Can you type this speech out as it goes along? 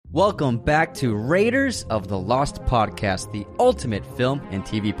Welcome back to Raiders of the Lost Podcast, the ultimate film and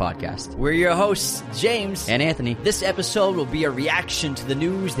TV podcast. We're your hosts, James and Anthony. This episode will be a reaction to the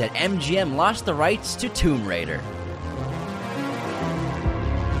news that MGM lost the rights to Tomb Raider.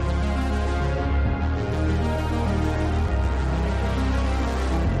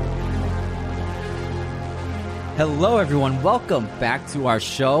 Hello, everyone. Welcome back to our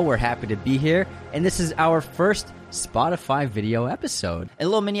show. We're happy to be here, and this is our first Spotify video episode. A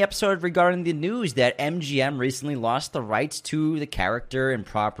little mini episode regarding the news that MGM recently lost the rights to the character and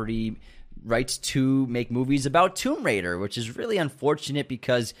property rights to make movies about Tomb Raider, which is really unfortunate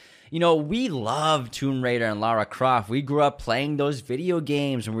because, you know, we love Tomb Raider and Lara Croft. We grew up playing those video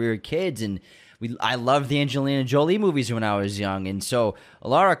games when we were kids, and I loved the Angelina Jolie movies when I was young. And so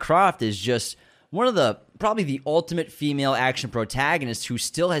Lara Croft is just one of the probably the ultimate female action protagonist who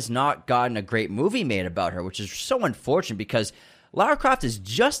still has not gotten a great movie made about her, which is so unfortunate because Lara Croft is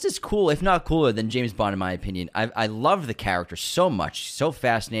just as cool, if not cooler, than James Bond in my opinion. I love the character so much, so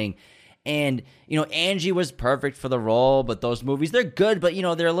fascinating. And, you know, Angie was perfect for the role, but those movies, they're good, but, you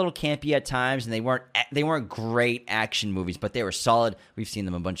know, they're a little campy at times, and they weren't great action movies, but they were solid. We've seen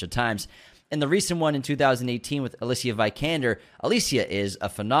them a bunch of times. And the recent one in 2018 with Alicia Vikander, Alicia is a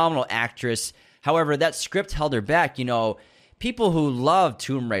phenomenal actress. However, that script held her back. You know, people who love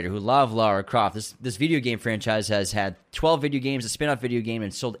Tomb Raider, who love Lara Croft, this video game franchise has had 12 video games, a spin-off video game,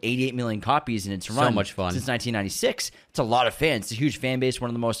 and sold 88 million copies in its run. So much fun. Since 1996. It's a lot of fans. It's a huge fan base,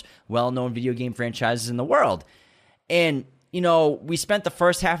 one of the most well-known video game franchises in the world. And, you know, we spent the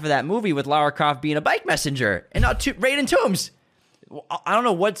first half of that movie with Lara Croft being a bike messenger and not raiding tombs. I don't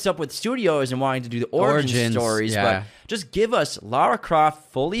know what's up with studios and wanting to do the origin stories, but just give us Lara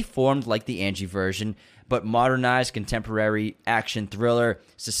Croft fully formed like the Angie version, but modernized contemporary action thriller,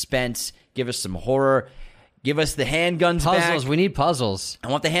 suspense, give us some horror, give us the handguns back. Puzzles, we need puzzles. I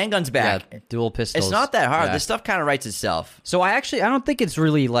want the handguns back. Yeah, dual pistols. It's not that hard. This stuff kind of writes itself. So I don't think it's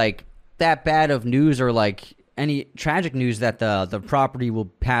really like that bad of news or like any tragic news that the property will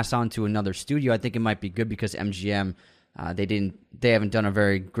pass on to another studio. I think it might be good because MGM, they haven't done a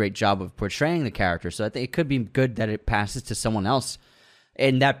very great job of portraying the character, so I think it could be good that it passes to someone else.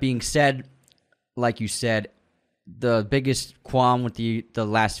 And that being said, like you said, the biggest qualm with the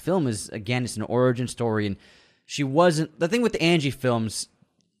last film is, again, it's an origin story, and she wasn't. The thing with the Angie films,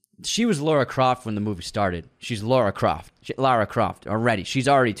 she was Lara Croft when the movie started. She's Lara Croft already. She's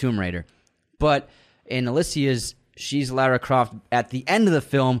already Tomb Raider. But in Alicia's, she's Lara Croft at the end of the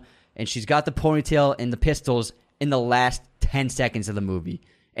film, and she's got the ponytail and the pistols in the last 10 seconds of the movie.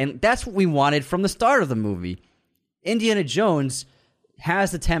 And that's what we wanted from the start of the movie. Indiana Jones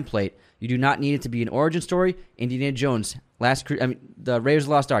has the template. You do not need it to be an origin story. Indiana Jones, the Raiders of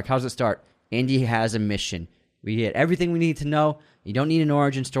the Lost Ark, how does it start? Indy has a mission. We get everything we need to know. You don't need an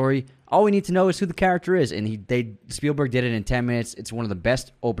origin story. All we need to know is who the character is. And Spielberg did it in 10 minutes. It's one of the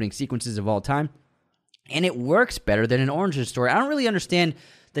best opening sequences of all time. And it works better than an origin story. I don't really understand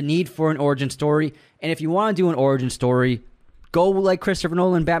the need for an origin story. And if you want to do an origin story, go like Christopher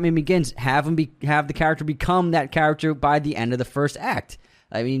Nolan, Batman Begins. Have the character become that character by the end of the first act.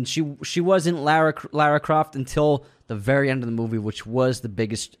 I mean, she wasn't Lara Croft until the very end of the movie, which was the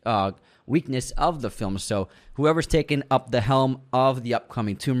biggest weakness of the film. So whoever's taken up the helm of the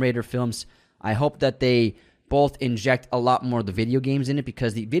upcoming Tomb Raider films, I hope that they both inject a lot more of the video games in it,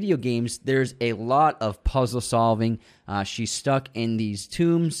 because the video games, there's a lot of puzzle solving. She's stuck in these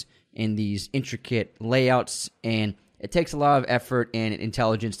tombs, in these intricate layouts, and it takes a lot of effort and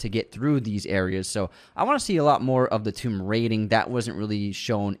intelligence to get through these areas. So I want to see a lot more of the tomb raiding. That wasn't really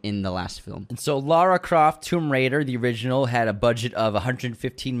shown in the last film. And so Lara Croft, Tomb Raider, the original, had a budget of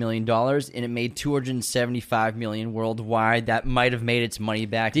 $115 million, and it made $275 million worldwide. That might have made its money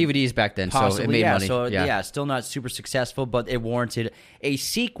back. DVDs back then, possibly, so it made money. So, still not super successful, but it warranted a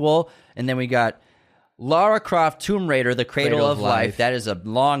sequel. And then we got Lara Croft, Tomb Raider, The Cradle of Life. That is a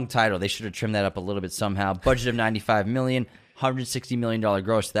long title. They should have trimmed that up a little bit somehow. Budget of $95 million, $160 million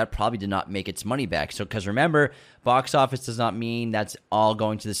gross. So that probably did not make its money back. So, because remember, box office does not mean that's all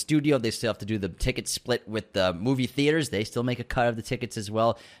going to the studio. They still have to do the ticket split with the movie theaters. They still make a cut of the tickets as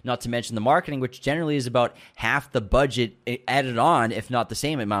well. Not to mention the marketing, which generally is about half the budget added on, if not the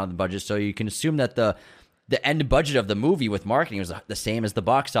same amount of the budget. So you can assume that the end budget of the movie with marketing was the same as the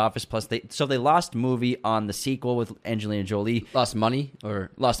box office. Plus, they lost movie on the sequel with Angelina Jolie. Lost money?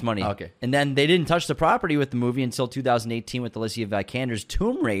 Lost money. Oh, okay. And then they didn't touch the property with the movie until 2018 with Alicia Vikander's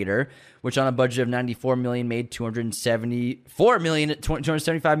Tomb Raider, which on a budget of $94 million made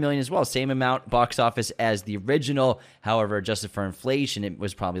 $275 million as well. Same amount box office as the original. However, adjusted for inflation, it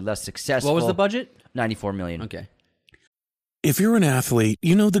was probably less successful. What was the budget? $94 million. Okay. If you're an athlete,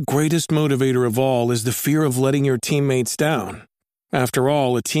 you know the greatest motivator of all is the fear of letting your teammates down. After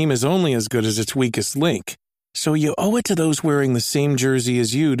all, a team is only as good as its weakest link. So you owe it to those wearing the same jersey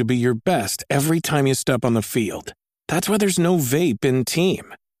as you to be your best every time you step on the field. That's why there's no vape in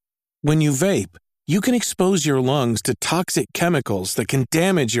team. When you vape, you can expose your lungs to toxic chemicals that can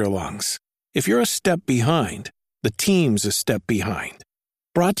damage your lungs. If you're a step behind, the team's a step behind.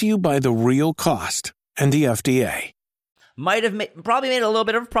 Brought to you by The Real Cost and the FDA. Probably made a little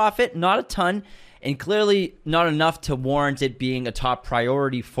bit of a profit, not a ton, and clearly not enough to warrant it being a top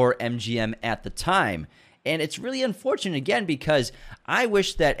priority for MGM at the time. And it's really unfortunate, again, because I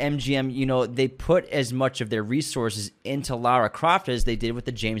wish that MGM, they put as much of their resources into Lara Croft as they did with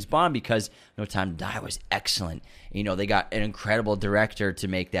the James Bond, because No Time to Die was excellent. They got an incredible director to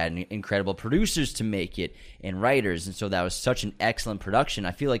make that, and incredible producers to make it, and writers. And so that was such an excellent production.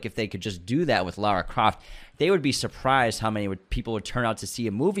 I feel like if they could just do that with Lara Croft, they would be surprised how many people would turn out to see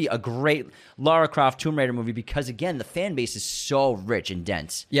a great Lara Croft Tomb Raider movie, because, again, the fan base is so rich and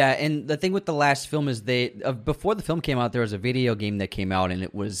dense. Yeah, and the thing with the last film is before the film came out, there was a video game that came out, and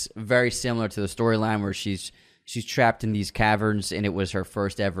it was very similar to the storyline where she's trapped in these caverns, and it was her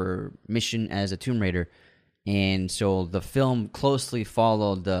first ever mission as a Tomb Raider. And so the film closely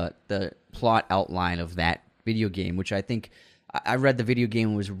followed the plot outline of that video game, which I think I read the video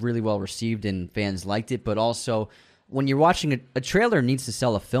game was really well received and fans liked it. But also, when you're watching a trailer needs to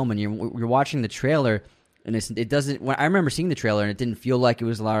sell a film, and you're watching the trailer, and it doesn't. I remember seeing the trailer, and it didn't feel like it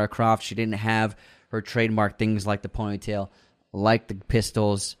was Lara Croft. She didn't have her trademark things like the ponytail, like the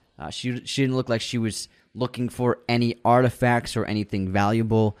pistols. She didn't look like she was looking for any artifacts or anything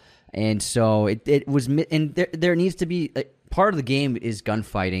valuable. And so it was, and there needs to be part of the game is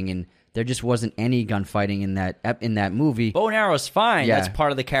gunfighting, and there just wasn't any gunfighting in that movie. Bow and arrow's fine. Yeah. That's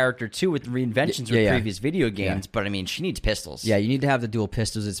part of the character too, with reinventions with previous video games. Yeah. But I mean, she needs pistols. Yeah, you need to have the dual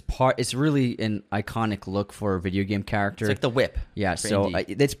pistols. It's really an iconic look for a video game character. It's like the whip. Yeah, so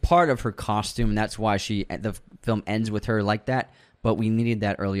it's part of her costume, and that's why the film ends with her like that. But we needed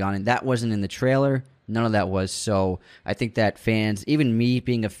that early on, and that wasn't in the trailer. None of that was. So I think that fans, even me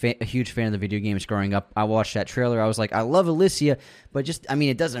being a huge fan of the video games growing up, I watched that trailer. I was like, I love Alicia, but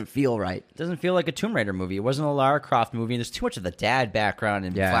it doesn't feel right. It doesn't feel like a Tomb Raider movie. It wasn't a Lara Croft movie. And there's too much of the dad background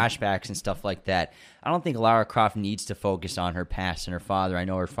and flashbacks and stuff like that. I don't think Lara Croft needs to focus on her past and her father. I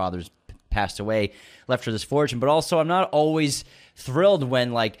know her father's passed away, left her this fortune, but also I'm not always thrilled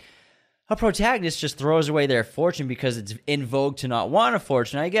when a protagonist just throws away their fortune because it's in vogue to not want a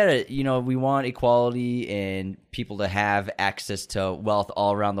fortune. I get it. We want equality and people to have access to wealth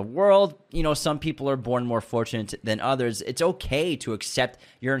all around the world. Some people are born more fortunate than others. It's okay to accept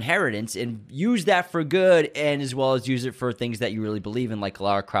your inheritance and use that for good, and as well as use it for things that you really believe in, like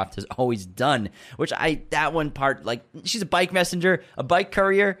Lara Croft has always done, that one part, she's a bike messenger, a bike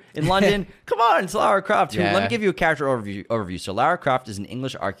courier in London. Come on, it's Lara Croft. Yeah. Let me give you a character overview. So Lara Croft is an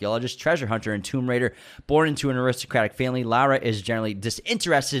English archaeologist, treasure hunter, and Tomb Raider. Born into an aristocratic family, Lara is generally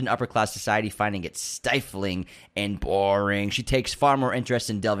disinterested in upper-class society, finding it stifling and boring. She takes far more interest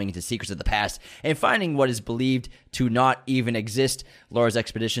in delving into secrets of the past and finding what is believed to not even exist. Laura's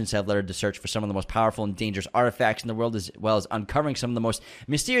expeditions have led her to search for some of the most powerful and dangerous artifacts in the world, as well as uncovering some of the most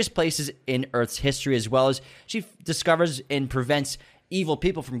mysterious places in Earth's history, as well as she discovers and prevents evil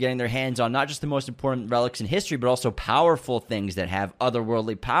people from getting their hands on not just the most important relics in history, but also powerful things that have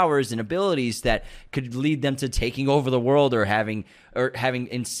otherworldly powers and abilities that could lead them to taking over the world or having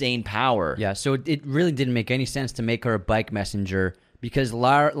insane power. Yeah, so it really didn't make any sense to make her a bike messenger, because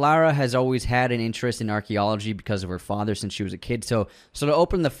Lara has always had an interest in archaeology because of her father since she was a kid. So to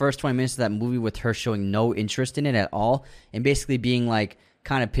open the first 20 minutes of that movie with her showing no interest in it at all, and basically being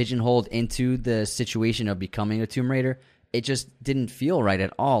kind of pigeonholed into the situation of becoming a Tomb Raider, it just didn't feel right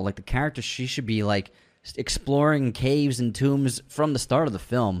at all. The character, she should be exploring caves and tombs from the start of the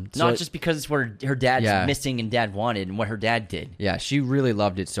film. Not just because it's what her dad's missing and dad wanted and what her dad did. Yeah, she really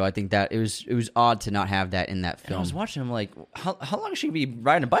loved it. So I think that it was odd to not have that in that film. And I was watching, I'm like, how long is she be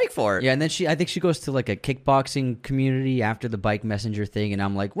riding a bike for? Yeah, and then I think she goes to a kickboxing community after the bike messenger thing, and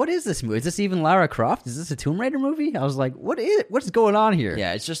I'm like, what is this movie? Is this even Lara Croft? Is this a Tomb Raider movie? I was like, what's going on here?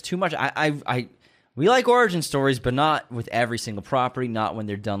 Yeah, it's just too much. We like origin stories, but not with every single property, not when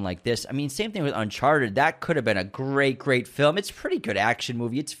they're done like this. I mean, same thing with Uncharted. That could have been a great, great film. It's a pretty good action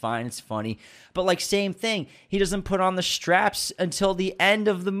movie. It's fine. It's funny. But same thing. He doesn't put on the straps until the end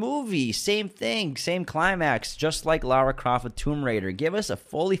of the movie. Same thing. Same climax. Just like Lara Croft with Tomb Raider. Give us a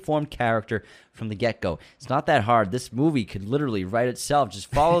fully formed character from the get-go. It's not that hard. This movie could literally write itself.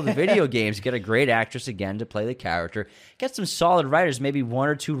 Just follow the video games. Get a great actress again to play the character. Get some solid writers. Maybe one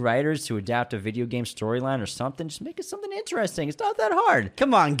or two writers to adapt a video game game storyline or something. Just make it something interesting. It's not that hard.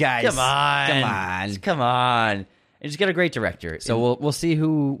 Come on, guys. Come on. And just get a great director. So we'll see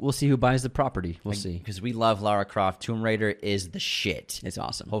who buys the property. We'll see. Because we love Lara Croft. Tomb Raider is the shit. It's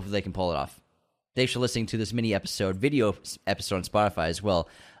awesome. Hopefully they can pull it off. Thanks for listening to this mini episode, video episode on Spotify as well,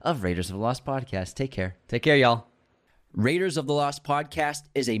 of Raiders of the Lost Podcast. Take care. Take care, y'all. Raiders of the Lost Podcast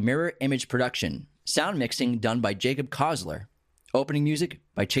is a mirror image production. Sound mixing done by Jacob Kozler. Opening music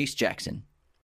by Chase Jackson.